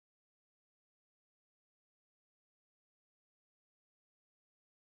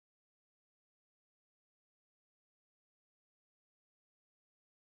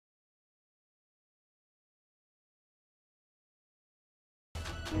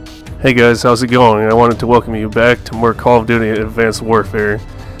Hey guys, how's it going? I wanted to welcome you back to more Call of Duty Advanced Warfare.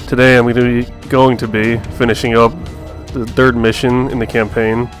 Today I'm going to be finishing up the third mission in the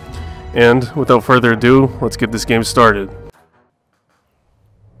campaign, and without further ado, let's get this game started.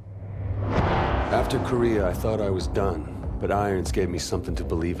 After Korea, I thought I was done, but Irons gave me something to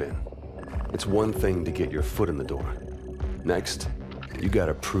believe in. It's one thing to get your foot in the door. Next, you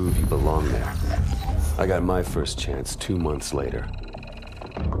gotta prove you belong there. I got my first chance 2 months later.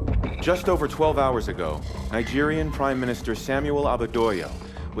 Just over 12 hours ago, Nigerian Prime Minister Samuel Abadoyo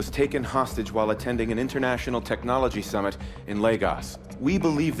was taken hostage while attending an international technology summit in Lagos. We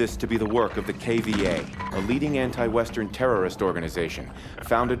believe this to be the work of the KVA, a leading anti-Western terrorist organization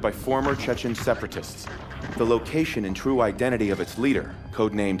founded by former Chechen separatists. The location and true identity of its leader,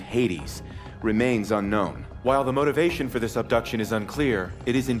 codenamed Hades, remains unknown. While the motivation for this abduction is unclear,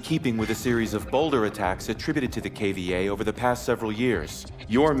 it is in keeping with a series of bolder attacks attributed to the KVA over the past several years.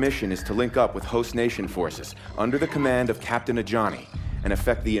 Your mission is to link up with host nation forces under the command of Captain Ajani and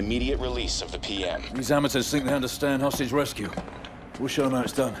effect the immediate release of the PM. These amateurs think they understand hostage rescue. We'll show them how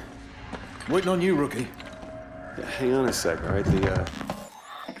it's done. Waiting on you, rookie. Yeah, hang on a sec, alright? The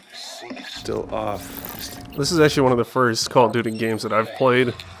sync is still off. This is actually one of the first Call of Duty games that I've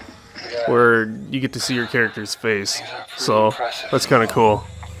played where you get to see your character's face, so that's kind of cool.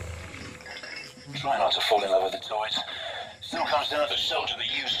 Try not to fall in love with the toys. Still comes down to the soldier that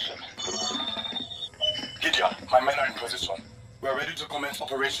uses them. Gidja, my men are in position. We're ready to commence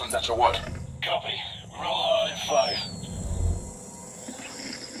operations at your word. Copy. Roll hard in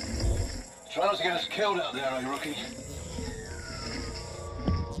 5. Try not to get us killed out there, eh, rookie?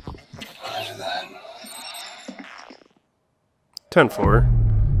 Roger that. 10-4.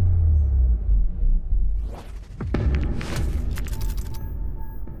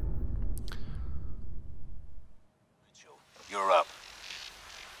 You're up.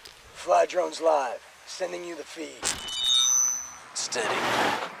 Fly drones live. Sending you the feed. Steady.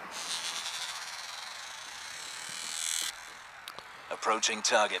 Approaching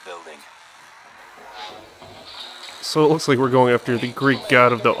target building. So it looks like we're going after the Greek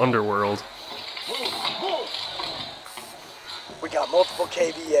god of the underworld. We got multiple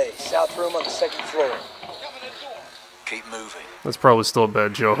KVA. South room on the 2nd floor. Keep moving. That's probably still a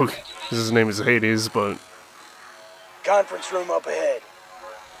bad joke, because his name is Hades, but... Conference room up ahead.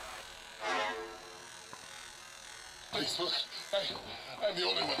 Please look. I'm the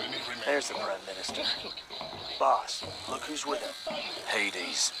only one that needs remaining. There's the Prime Minister. Boss, look who's with him.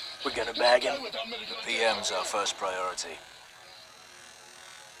 Hades. We're gonna bag him. PM's our first priority.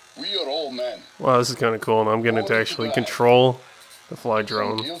 We are all men. Wow, this is kind of cool, and I'm getting to actually control the fly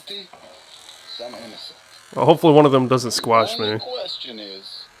drone. Some guilty, some innocent. Well, hopefully one of them doesn't squash The me. only question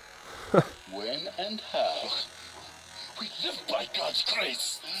is, when and how? We live by God's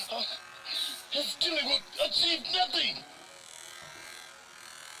grace. His killing will achieve nothing.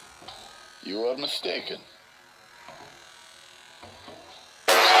 You are mistaken.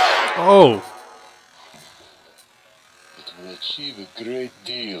 Oh! It will achieve a great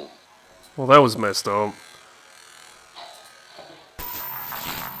deal. Well, that was messed up.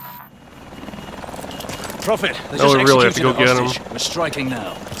 Prophet, Now we really have to go get him. We're striking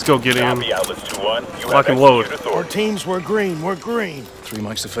now. Let's go get him. Atlas 2-1. You Lock have and load. execute Our authority. teams, we're green. We're green. 3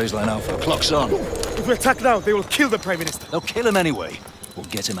 mics to phase line alpha. Clock's on. If we attack now, they will kill the Prime Minister. They'll kill him anyway. We'll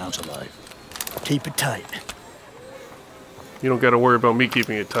get him out alive. Keep it tight. You don't gotta worry about me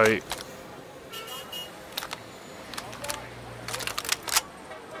keeping it tight.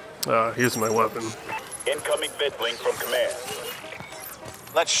 Here's my weapon. Incoming vidlink from command.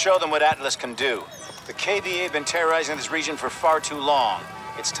 Let's show them what Atlas can do. The KVA have been terrorizing this region for far too long.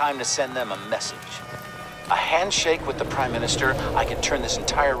 It's time to send them a message. A handshake with the Prime Minister, I can turn this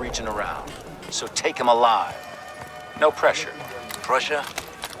entire region around. So take him alive. No pressure. Pressure?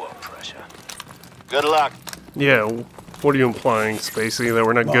 What pressure? Good luck. Yeah, what are you implying, Spacey? That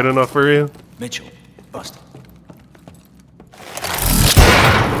we're not good enough for you? Mitchell, bust.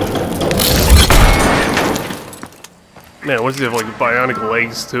 Man, what does he have, like, bionic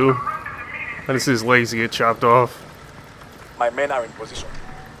legs, too? I didn't see his legs get chopped off. My men are in position.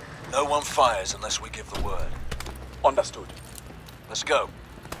 No one fires unless we give the word. Understood. Let's go.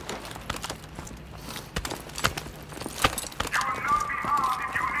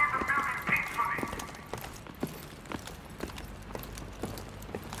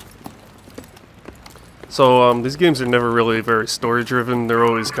 So, these games are never really very story-driven. They're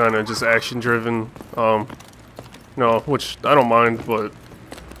always kind of just action-driven. No, which I don't mind, but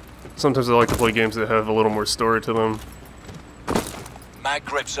sometimes I like to play games that have a little more story to them. Mag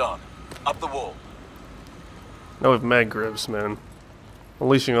grips on. Up the wall. Now with mag grips, man.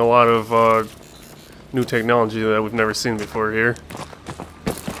 Unleashing a lot of new technology that we've never seen before here.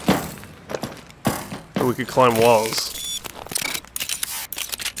 So we could climb walls.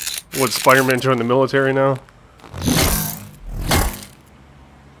 What, Spider-Man joined the military now?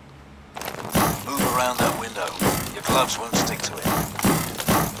 Move around that window. Your gloves won't stick to it.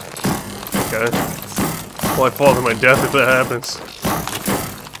 Okay. Well, I fall to my death if that happens.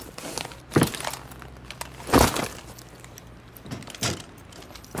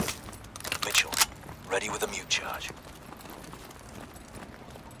 Mitchell, ready with a mute charge.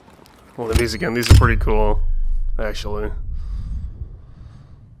 Well, then these again. These are pretty cool, actually.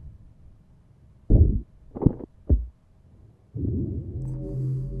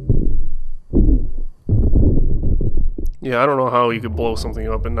 Yeah, I don't know how you could blow something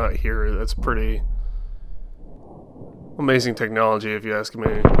up and not hear it. That's pretty amazing technology, if you ask me.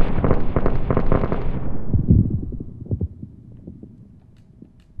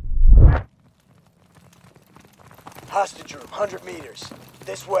 Hostage room, 100 meters.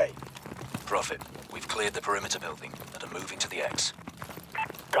 This way. Prophet, we've cleared the perimeter building and are moving to the X.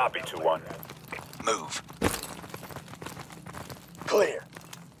 Copy, 2-1. Move. Clear.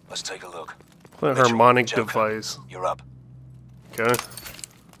 Let's take a look. Plant Mitchell, harmonic Joker, device. You're up. Okay.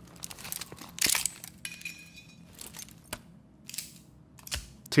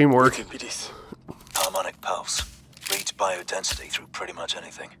 Teamwork. Harmonic pulse. Reads biodensity through pretty much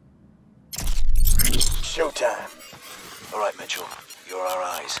anything. Showtime. Alright, Mitchell. You're our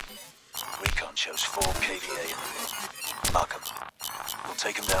eyes. Recon shows 4 KVA in the room. Mark 'em. We'll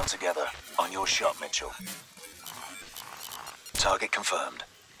take them down together. On your shot, Mitchell. Target confirmed.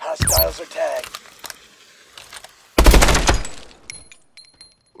 Hostiles are tagged.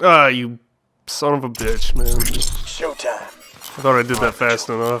 Ah, you son of a bitch, man. Showtime. I thought I did that fast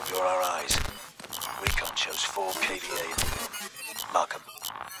enough. You're our eyes. Recon shows 4 KVA in the room. Mark 'em.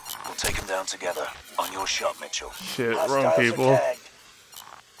 We'll take them down together. On your shot, Mitchell. Shit, wrong Hostiles are people. tagged.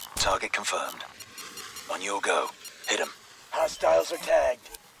 Target confirmed. On your go. Hit 'em. Hostiles are tagged.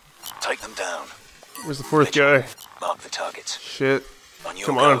 Take them down. Where's the fourth Mitchell, guy? Mark the targets. Shit. On your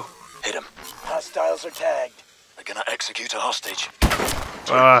Come go. on. Hit 'em. Hostiles are tagged. They're gonna execute a hostage.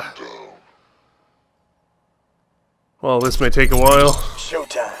 Ah. Well, this may take a while.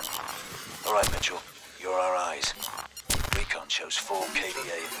 Showtime. Alright, Mitchell. You're our eyes. Recon shows 4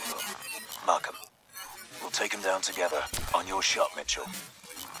 KVA in the room. Mark 'em. We'll take them down together. On your shot, Mitchell.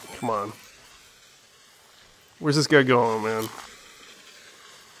 Come on. Where's this guy going, man?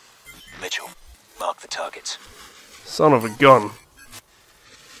 Mitchell, mark the targets. Son of a gun.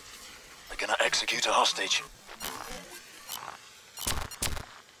 They're gonna execute a hostage.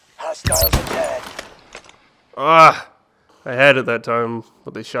 Hostiles are tagged. Ah! I had it that time,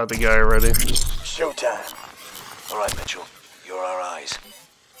 but they shot the guy already. Showtime. Alright, Mitchell. You're our eyes.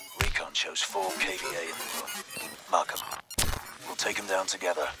 Recon shows 4 KVA in the room. Mark 'em. We'll take them down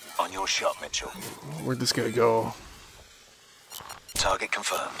together. On your shot, Mitchell. Where'd this guy go? Target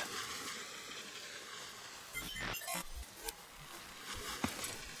confirmed.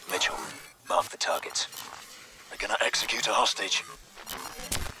 Mitchell, mark the targets. They're gonna execute a hostage.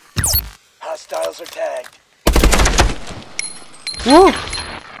 Hostiles are tagged. Woo!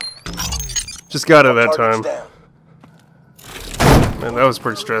 Just got it that time. Targets down. Man, that was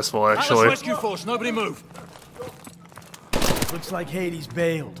pretty stressful, actually. Rescue force, nobody move. Looks like Hades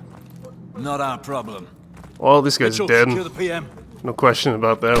bailed. Not our problem. Well, this guy's Mitchell, dead. secure the PM. No question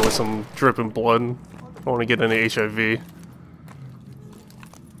about that, with some dripping blood. I don't want to get any HIV.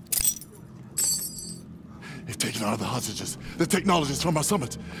 They've taken out the hostages, the technologists from our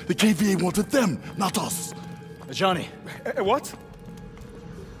summit. The KVA wanted them, not us. Johnny. What?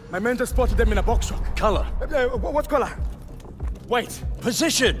 My men just spotted them in a box truck. Color. What color? White.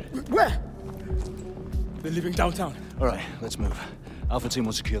 Position. Where? They're leaving downtown. All right, let's move. Alpha team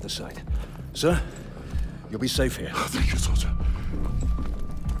will secure the site. Sir, you'll be safe here. Thank you, soldier.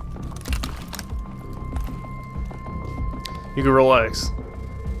 You can relax.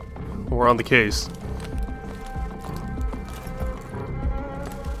 We're on the case.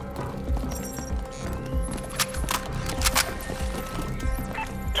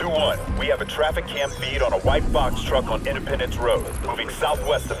 We have a traffic cam feed on a white box truck on Independence Road, moving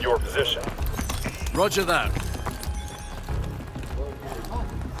southwest of your position. Roger that.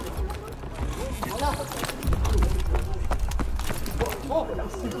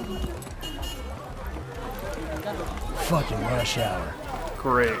 Fucking rush hour.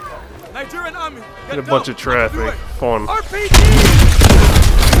 Great. Nigerian army. Get a bunch of traffic. Fun. RPG!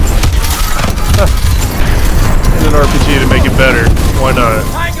 And an RPG to make it better. Why not?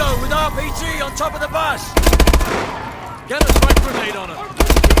 Tango with RPG on top of the bus. Get a smoke grenade on him.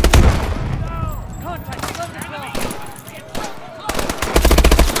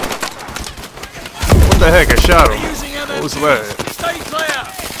 heck? I shot him. What was that? Stay clear.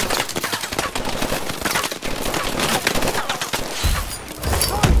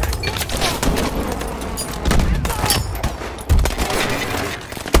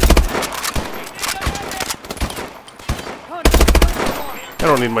 I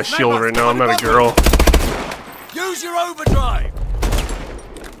don't need my shield right now. I'm not a girl. Use your overdrive.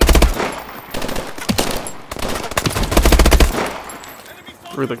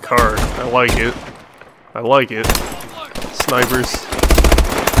 Through the car. I like it. I like it. Snipers.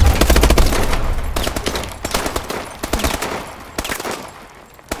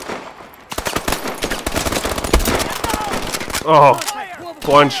 Oh,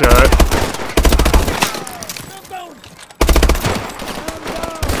 one shot.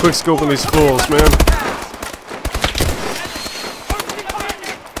 Quick scoping these fools, man.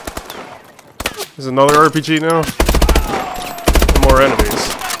 There's another RPG now. And more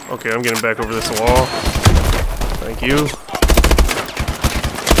enemies. Okay, I'm getting back over this wall. Thank you.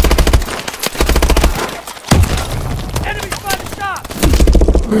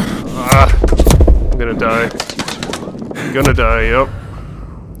 I'm gonna die. I'm gonna die, yep.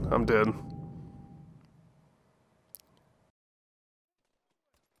 I'm dead.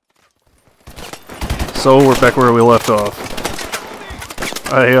 So we're back where we left off.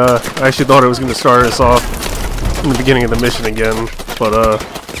 I actually thought it was gonna start us off in the beginning of the mission again, but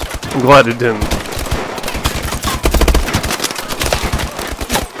I'm glad it didn't.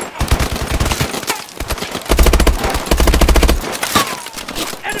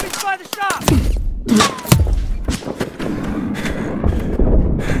 Enemies by the shop!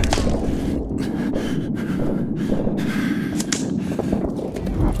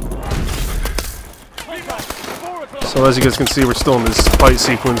 So as you guys can see, we're still in this fight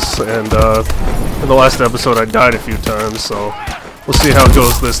sequence, and in the last episode I died a few times, so we'll see how it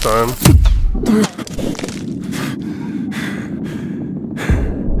goes this time.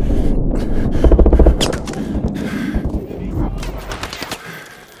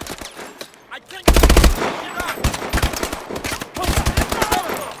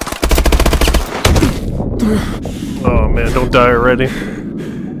 Oh man, don't die already.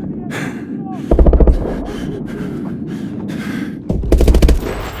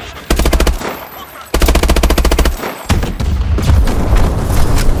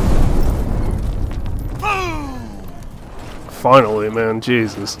 Finally, man,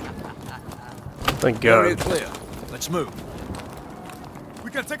 Jesus. Thank God. Area clear. Let's move. We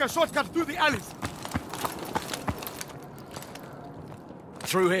can take a shortcut through the alleys.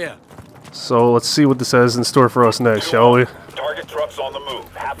 Through here. So let's see what this has in store for us next, shall we? Target trucks on the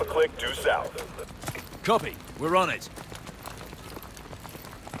move. Half a click due south. Copy. We're on it.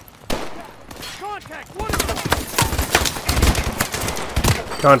 Contact!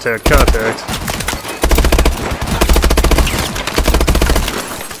 Contact, contact.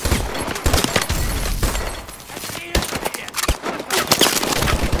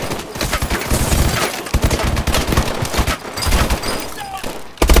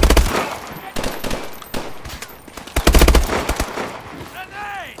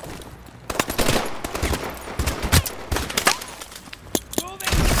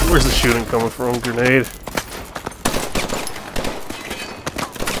 Where's the shooting coming from? Grenade.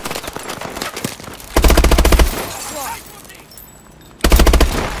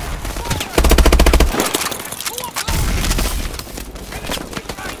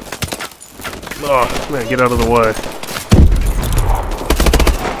 Oh, man, get out of the way.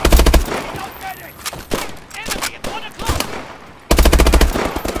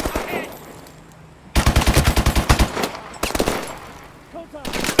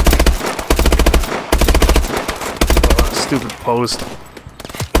 Stupid post.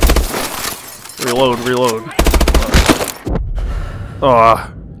 Reload, reload.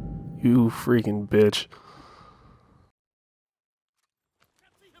 Aw, you freaking bitch.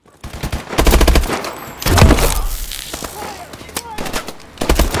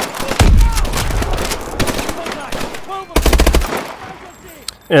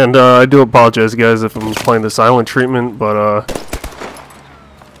 And I do apologize, guys, if I'm playing the silent treatment, but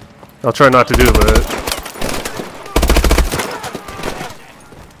I'll try not to do that.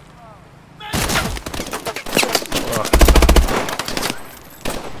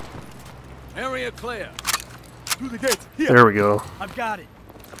 Area clear. Through the gate. Here. There we go. I've got it.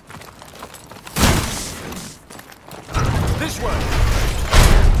 This way.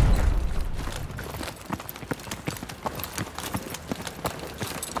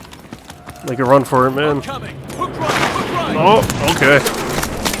 Make a run for it, man. I'm coming. Hook right, hook right. Oh, okay.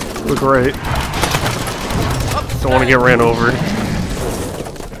 Look right. Don't want to get ran over.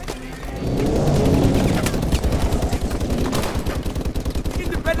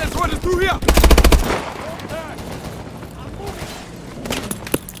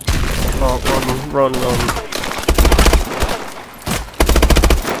 Oh, run.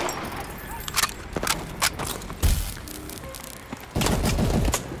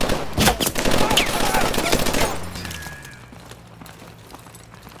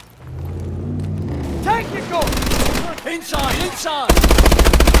 Technical! Inside!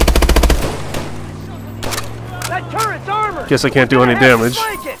 That turret's armored! Guess I can't do any damage.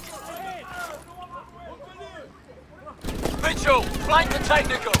 Mitchell, flank the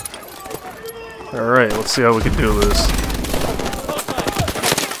technical! Alright, let's see how we can do this.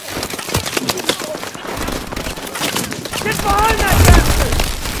 Get behind that bastard!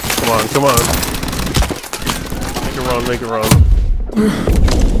 Come on. Make it run.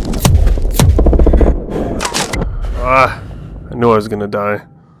 Ah, I knew I was gonna die.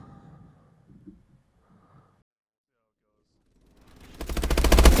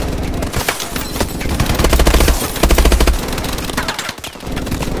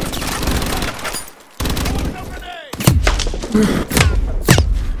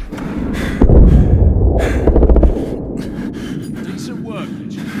 Decent work,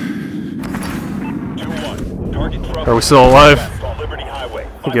 Mitchell. 2-1. Target truck Are we still alive? on Liberty Highway.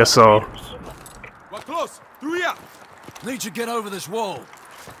 I guess so. We're close. Through here. Need to get over this wall.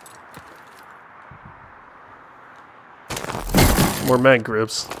 More mag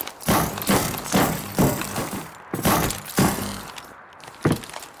grips.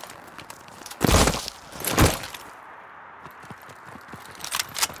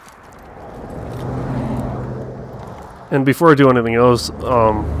 And before I do anything else,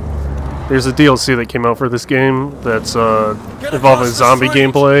 there's a DLC that came out for this game that's involving zombie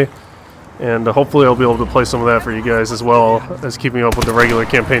gameplay, and hopefully I'll be able to play some of that for you guys as well as keeping up with the regular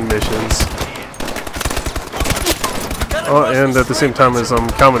campaign missions. And at the same time as I'm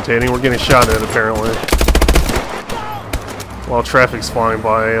commentating, we're getting shot at apparently, while traffic's flying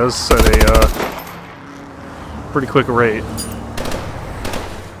by us at a pretty quick rate.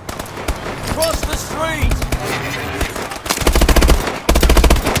 Cross the street!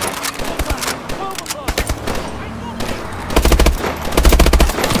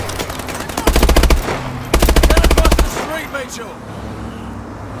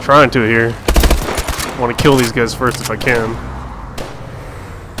 Trying to here. I want to kill these guys first if I can.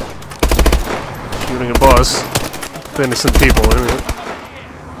 Shooting a bus. With innocent people in it.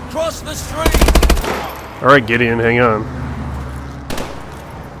 Cross the street! Alright, Gideon, hang on.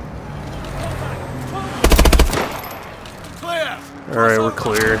 Clear! Alright, we're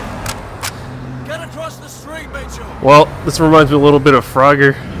clear. Get across the street, Mitchell! Well, this reminds me a little bit of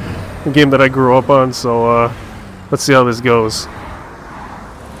Frogger, a game that I grew up on, so let's see how this goes.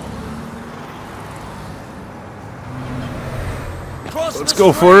 Let's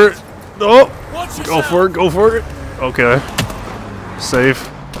go for it. Oh, go for it. Okay. Safe.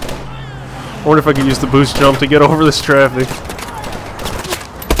 I wonder if I can use the boost jump to get over this traffic.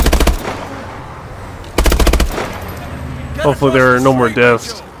 Hopefully there are no more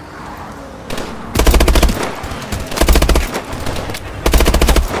deaths.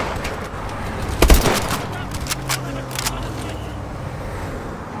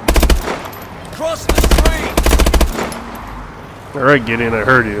 Cross the street! Alright, Gideon, I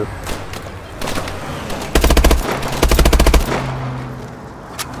heard you.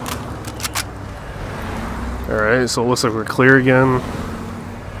 Alright, so it looks like we're clear again.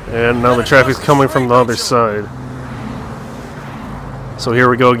 And now the traffic's coming from the other side. So here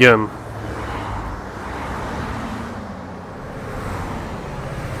we go again.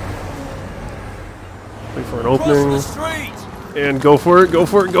 Wait for an opening. And go for it, go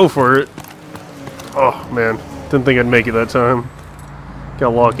for it, go for it. Oh, man. Didn't think I'd make it that time.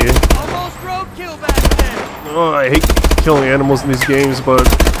 Got lucky. Almost roadkill back there. Oh, I hate killing animals in these games, but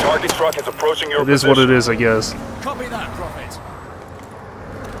Target truck is approaching your it is what it is, I guess. Copy that, Prophet.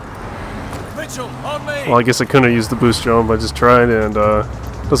 Mitchell, on me. Well, I guess I couldn't have used the boost jump. I just tried and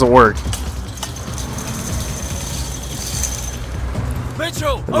doesn't work.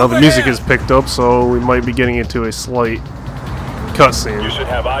 Mitchell, Now the music is picked up, so we might be getting into a slight cutscene. You should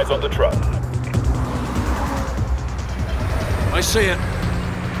have eyes on the truck. I see it.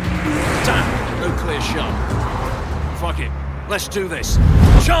 Damn, no clear shot. Fuck it. Let's do this.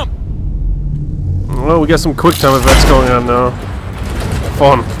 Jump! Well, we got some quick time events going on now.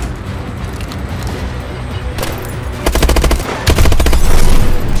 Fun.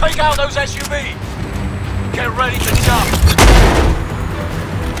 Take out those SUVs. Get ready to jump.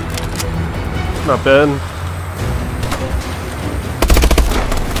 Not bad.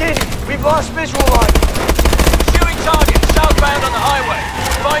 Kitty, we've lost visual on you. Shooting target southbound on the highway.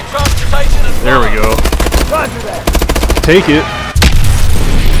 Find transportation and There we go. Roger that. Take it.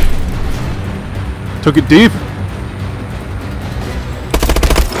 Took it deep.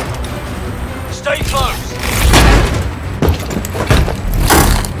 Stay close.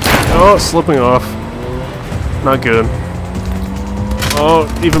 Oh, slipping off. Not good. Oh,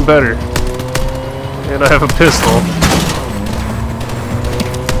 even better. And I have a pistol.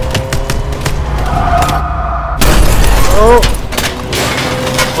 Oh!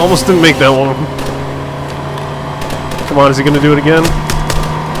 Almost didn't make that one. Come on, is he gonna do it again?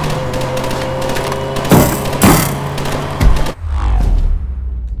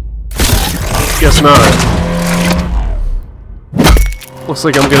 Guess not. Looks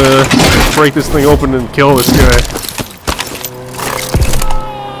like I'm gonna break this thing open and kill this guy.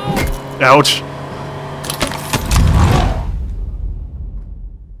 Ouch.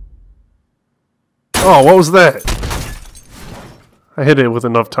 Oh, what was that? I hit it with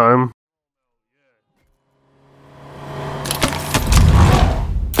enough time.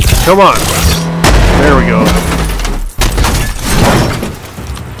 Come on. There we go.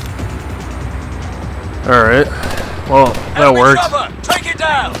 Alright. Well, that worked. Take it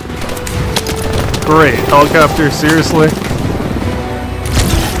down. Great. Helicopter, seriously?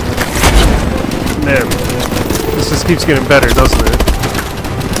 Man. This just keeps getting better, doesn't it?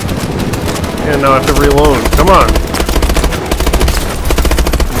 And now I have to reload. Come on.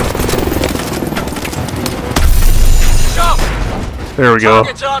 There we go.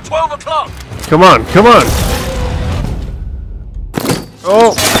 Target's on 12 o'clock. Come on, come on.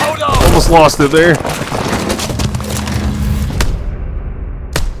 Oh, almost lost it there.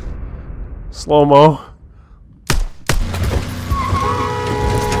 Slow-mo.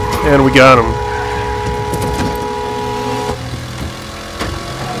 And we got him.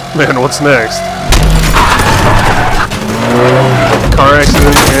 Man, what's next? Car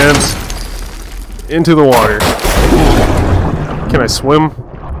accident and into the water. Can I swim?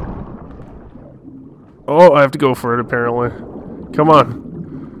 Oh, I have to go for it apparently. Come on.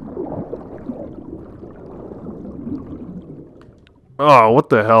 Oh, what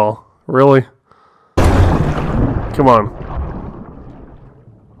the hell? Really? Come on.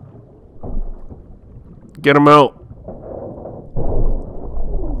 Get him out.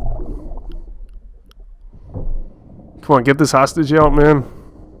 Come on, get this hostage out, man.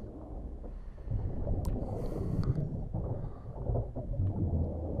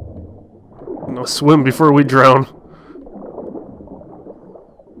 No, swim before we drown.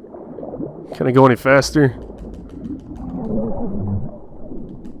 Can I go any faster?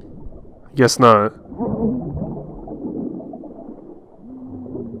 Guess not.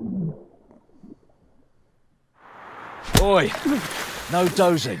 Oi, no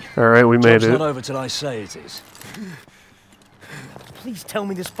dozing. Alright, we made Job's it. not over till I say it is. Please tell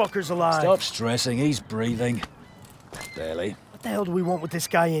me this fucker's alive. Stop stressing, he's breathing. Barely. What the hell do we want with this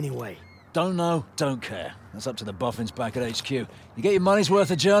guy anyway? Don't know, don't care. That's up to the boffins back at HQ. You get your money's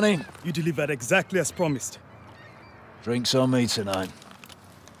worth of journey? You delivered exactly as promised. Drinks on me tonight.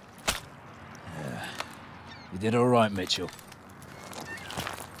 Yeah. You did all right, Mitchell.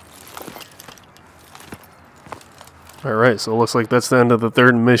 Alright, so it looks like that's the end of the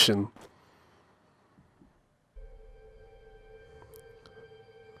third mission.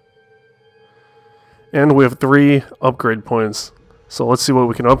 And we have 3 upgrade points. So let's see what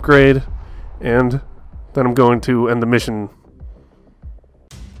we can upgrade. And then I'm going to end the mission.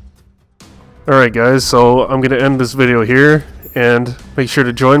 Alright guys, so I'm going to end this video here. And make sure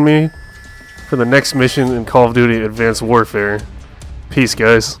to join me for the next mission in Call of Duty Advanced Warfare. Peace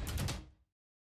guys.